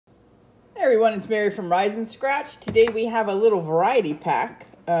everyone, it's Mary from Rise and Scratch. Today we have a little variety pack,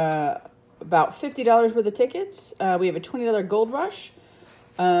 about $50 worth of tickets. We have a $20 Gold Rush,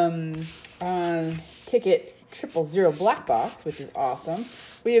 ticket 000 Black Box, which is awesome.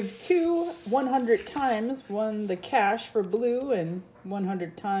 We have two 100 times, one the cash for blue and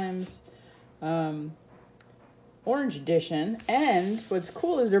 100 times orange edition. And what's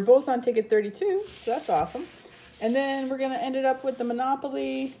cool is they're both on ticket 32, so that's awesome. And then we're going to end it up with the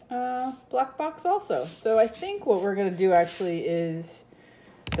Monopoly Black Box also. So I think what we're going to do actually is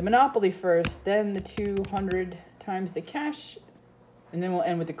the Monopoly first, then the 200 times the cash, and then we'll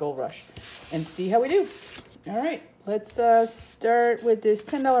end with the Gold Rush and see how we do. All right, let's start with this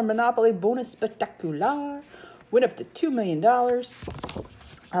 $10 Monopoly Bonus Spectacular. Went up to $2 million. Odds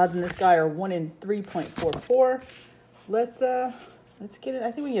on this guy are 1 in 3.44. Let's get it.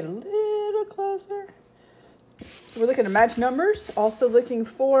 I think we get a little closer. We're looking at match numbers. Also looking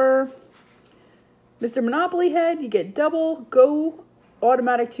for Mr. Monopoly Head. You get double, go,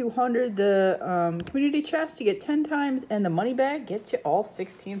 automatic 200. The community chest, you get 10 times. And the money bag gets you all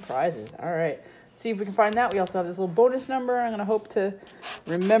 16 prizes. All right. Let's see if we can find that. We also have this little bonus number. I'm going to hope to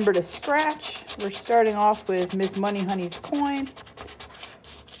remember to scratch. We're starting off with Miss Money Honey's coin.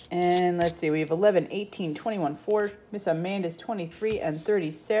 And let's see. We have 11, 18, 21, 4. Miss Amanda's 23 and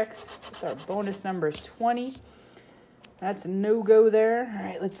 36. That's our bonus number is 20. That's a no-go there. All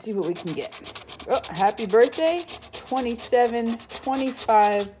right, let's see what we can get. Oh, happy birthday. 27,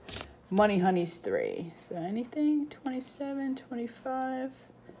 25, Money Honey's 3. So anything? 27, 25,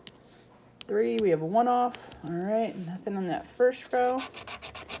 3. We have a one-off. All right, nothing on that first row.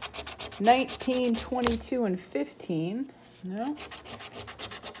 19, 22, and 15. No.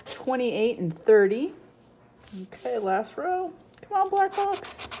 28 and 30. Okay, last row. Come on, Black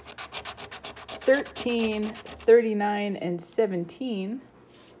Box. 13, 39, and 17.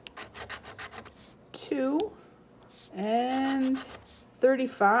 2 and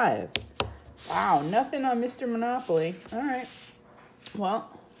 35. Wow, nothing on Mr. Monopoly. All right.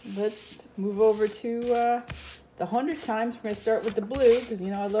 Well, let's move over to the 100 times. We're going to start with the blue because, you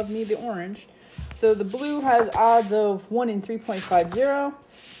know, I love me the orange. So the blue has odds of 1 in 3.50.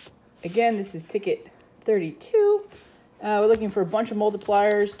 Again, this is ticket 32. We're looking for a bunch of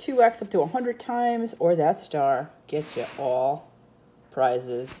multipliers, 2x up to 100 times, or that star gets you all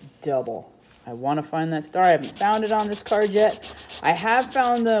prizes double. I want to find that star. I haven't found it on this card yet. I have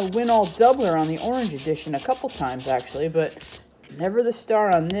found the win all doubler on the orange edition a couple times actually, but never the star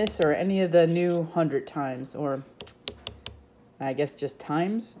on this or any of the new 100 times, or I guess just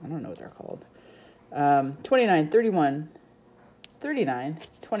times. I don't know what they're called. 29, 31, 39,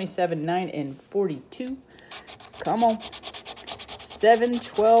 27, 9, and 42. Come on. 7,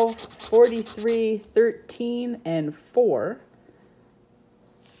 12, 43, 13, and 4.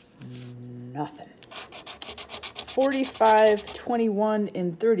 Nothing. 45, 21,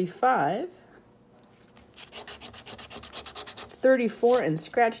 and 35. 34, and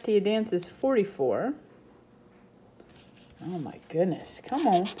Scratch Till You Dance is 44. Oh my goodness. Come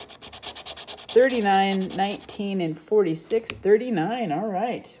on. 39, 19, and 46. 39. All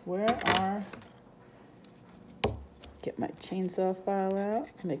right. Where are... Get my chainsaw file out.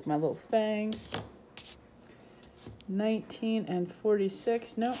 Make my little fangs. 19 and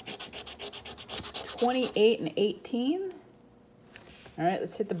 46. No. 28 and 18. All right,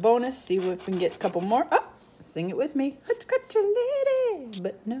 let's hit the bonus. See if we can get a couple more. Oh, sing it with me. Let's scratch a lady.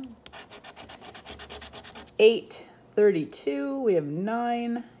 But no. 8, 32. We have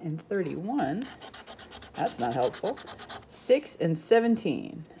 9 and 31. That's not helpful. 6 and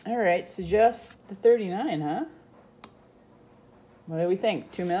 17. All right, so just the 39, huh? What do we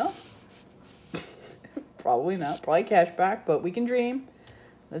think? 2 mil? Probably not. Probably cash back, but we can dream.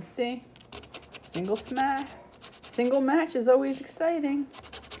 Let's see. Single smash. Single match is always exciting.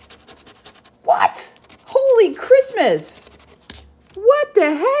 What? Holy Christmas! What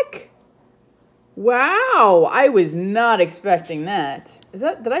the heck? Wow, I was not expecting that.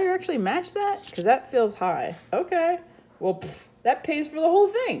 Did I actually match that? Because that feels high. Okay. Well, that pays for the whole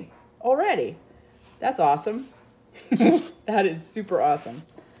thing already. That's awesome. That is super awesome.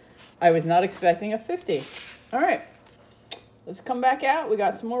 I was not expecting a 50. All right. Let's come back out. We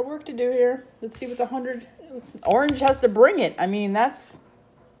got some more work to do here. Let's see what the 100... Orange has to bring it. I mean, that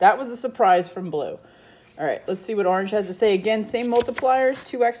was a surprise from blue. All right, let's see what orange has to say. Again, same multipliers,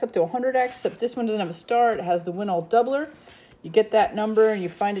 2x up to 100x, except this one doesn't have a star. It has the win all doubler. You get that number and you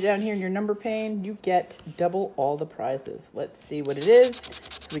find it down here in your number pane. You get double all the prizes. Let's see what it is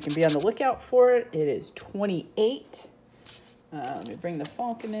so we can be on the lookout for it. It is 28. Let me bring the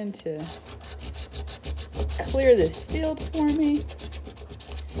Falcon in to clear this field for me.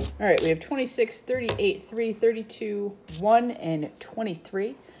 All right, we have 26, 38, 3, 32, 1, and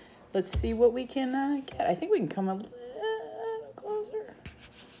 23. Let's see what we can get. I think we can come a little closer.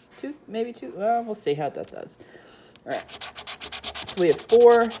 2, maybe 2. Well, we'll see how that does. All right. So we have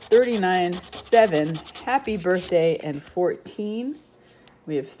 4, 39, 7, happy birthday, and 14.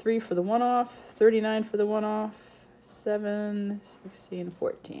 We have 3 for the one-off, 39 for the one-off, 7, 16,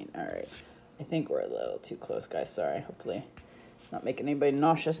 14. All right. I think we're a little too close, guys. Sorry. Hopefully not making anybody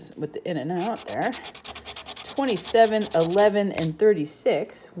nauseous with the in and out there. 27, 11, and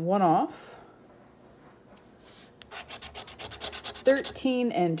 36. One off.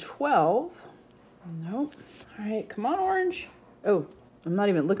 13 and 12. Nope. All right. Come on, orange. Oh, I'm not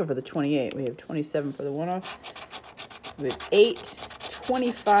even looking for the 28. We have 27 for the one off. We have 8,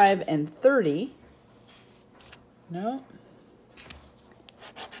 25, and 30. No.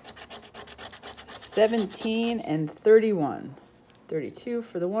 17 and 31. 32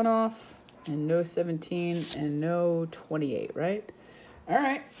 for the one off, and no 17 and no 28, right? All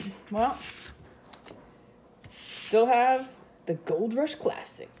right. Well, still have the Gold Rush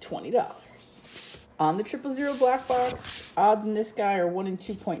Classic, $20. On the 000 black box, odds in this guy are 1 in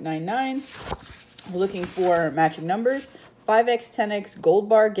 2.99. We're looking for matching numbers. 5x, 10x, gold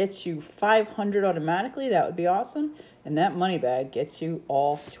bar gets you 500 automatically. That would be awesome. And that money bag gets you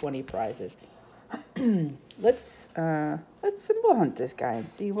all 20 prizes. Let's symbol hunt this guy and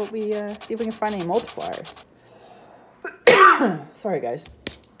see what we see if we can find any multipliers. Sorry, guys.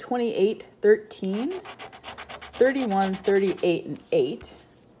 28, 13, 31, 38, and 8.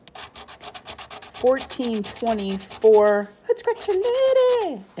 14, 24, let's scratch a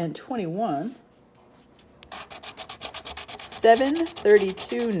lady, and 21. 7,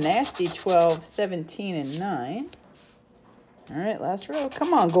 32, nasty 12, 17, and 9. All right, last row.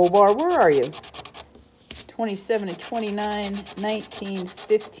 Come on, gold bar, where are you? 27 and 29, 19,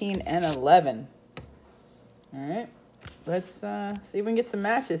 15, and 11. All right, let's see if we can get some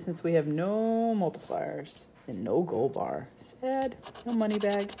matches since we have no multipliers and no gold bar. Sad, no money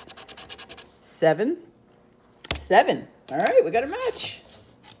bag. 7. All right, we got a match.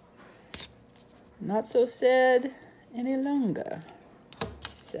 Not so sad any longer.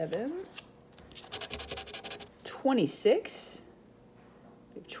 7. 26.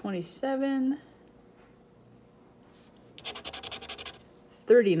 We have 27.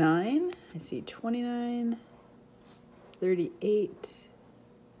 39. I see 29. 38.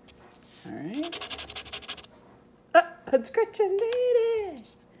 All right. Let's scratch a lady.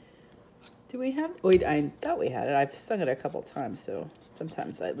 Do we have? Wait, I thought we had it. I've sung it a couple times, so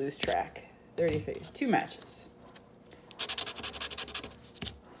sometimes I lose track. 30. 2 matches.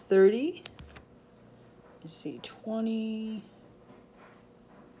 30. Let's see, 20.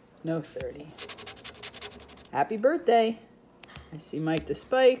 No 30. Happy birthday. I see Mike the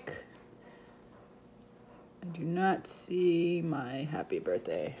Spike. I do not see my happy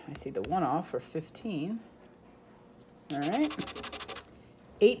birthday. I see the one off for 15. All right.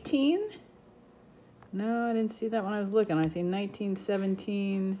 18. No, I didn't see that when I was looking. I see 19,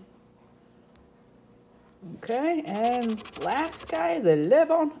 17. Okay, and last guy is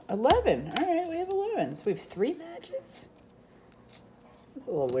 11. 11. All right, we have 11. So we have 3 matches. That's a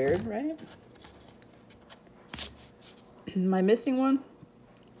little weird, right? Am I missing one?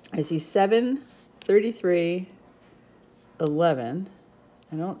 I see 7, 33, 11.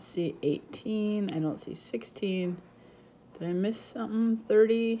 I don't see 18. I don't see 16. Did I miss something?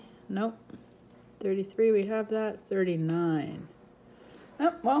 30. Nope. 33, we have that. 39.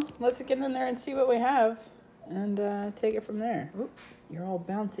 Oh, well, let's get in there and see what we have and take it from there. Oop, you're all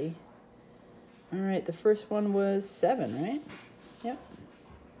bouncy. All right, the first one was 7, right? Yep.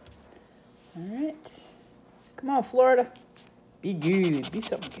 All right. Come on, Florida. Be good. Be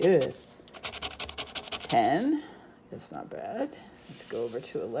something good. 10. That's not bad. Let's go over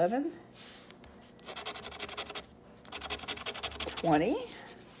to 11. 20.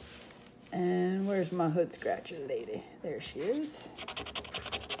 And where's my hood scratcher lady? There she is.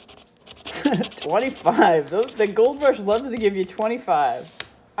 25. The Gold Rush loves to give you 25.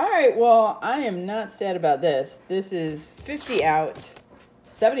 All right, well, I am not sad about this. This is 50 out,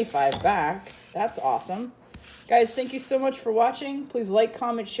 75 back. That's awesome. Guys, thank you so much for watching. Please like,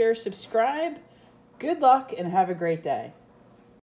 comment, share, subscribe. Good luck, and have a great day.